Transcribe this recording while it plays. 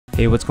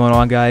Hey, what's going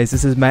on guys?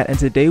 This is Matt and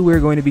today we're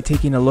going to be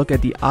taking a look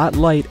at the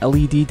Ottlite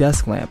LED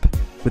desk lamp.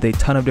 With a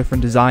ton of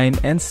different design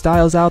and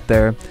styles out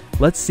there,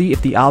 let's see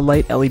if the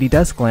Ottlite LED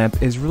desk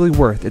lamp is really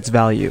worth its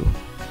value.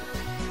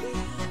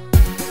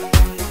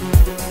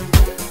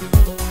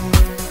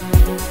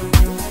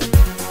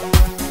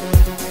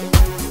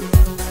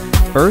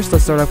 First,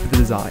 let's start off with the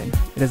design.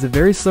 It has a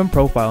very slim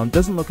profile and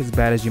doesn't look as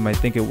bad as you might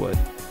think it would.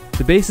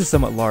 The base is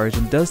somewhat large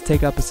and does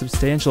take up a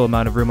substantial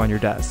amount of room on your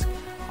desk.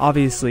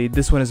 Obviously,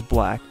 this one is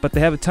black, but they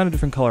have a ton of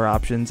different color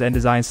options and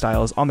design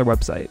styles on their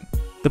website.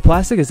 The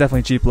plastic is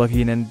definitely cheap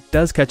looking and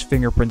does catch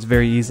fingerprints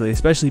very easily,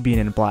 especially being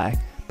in black.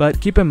 But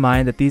keep in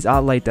mind that these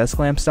Ottlite desk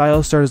lamp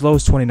styles start as low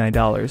as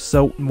 $29,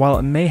 so while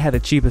it may have the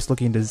cheapest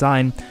looking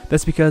design,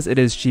 that's because it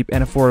is cheap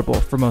and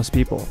affordable for most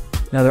people.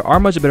 Now there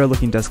are much better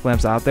looking desk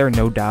lamps out there,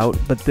 no doubt,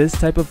 but this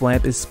type of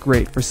lamp is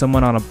great for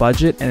someone on a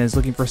budget and is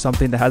looking for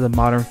something that has a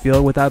modern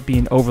feel without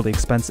being overly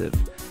expensive.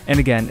 And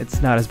again,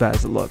 it's not as bad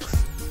as it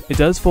looks. It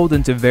does fold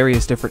into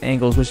various different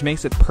angles, which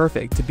makes it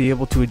perfect to be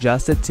able to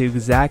adjust it to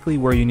exactly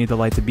where you need the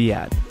light to be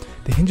at.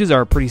 The hinges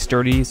are pretty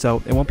sturdy,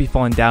 so it won't be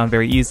falling down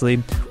very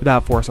easily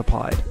without force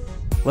applied.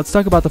 Let's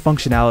talk about the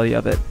functionality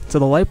of it. So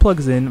the light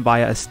plugs in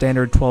via a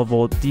standard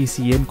 12-volt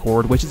DC in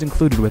cord, which is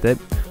included with it.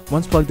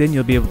 Once plugged in,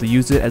 you'll be able to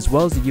use it as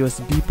well as the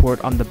USB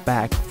port on the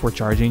back for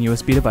charging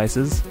USB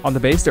devices. On the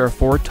base, there are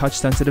 4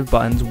 touch-sensitive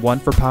buttons, one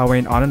for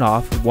powering on and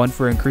off, one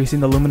for increasing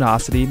the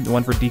luminosity,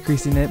 one for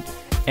decreasing it,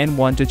 and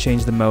one to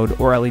change the mode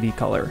or LED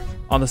color.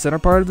 On the center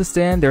part of the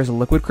stand, there's a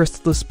liquid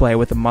crystal display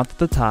with a month at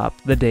the top,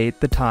 the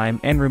date, the time,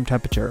 and room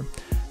temperature.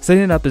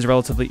 Setting it up is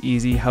relatively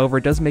easy, however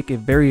it does make a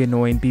very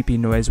annoying beeping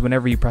noise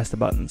whenever you press the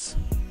buttons.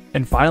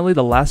 And finally,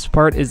 the last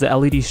part is the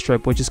LED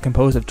strip, which is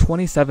composed of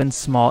 27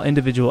 small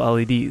individual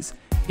LEDs,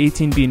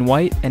 18 being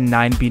white and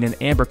 9 being an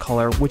amber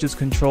color, which is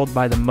controlled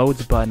by the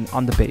modes button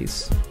on the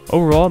base.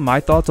 Overall,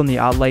 my thoughts on the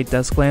Ottlite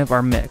desk lamp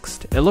are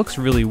mixed. It looks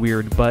really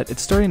weird, but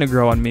it's starting to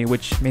grow on me,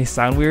 which may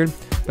sound weird,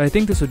 but I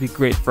think this would be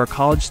great for a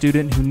college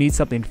student who needs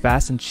something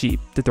fast and cheap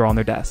to throw on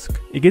their desk.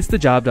 It gets the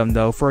job done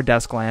though for a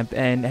desk lamp,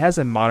 and it has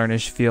a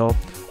modernish feel.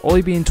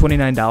 Only being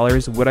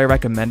 $29, would I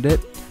recommend it?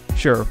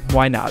 Sure,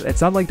 why not?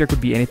 It's not like there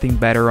could be anything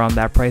better on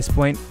that price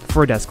point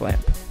for a desk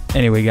lamp.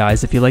 Anyway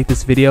guys, if you like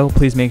this video,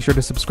 please make sure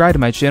to subscribe to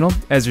my channel,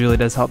 as it really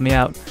does help me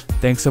out.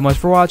 Thanks so much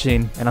for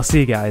watching, and I'll see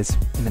you guys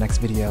in the next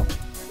video.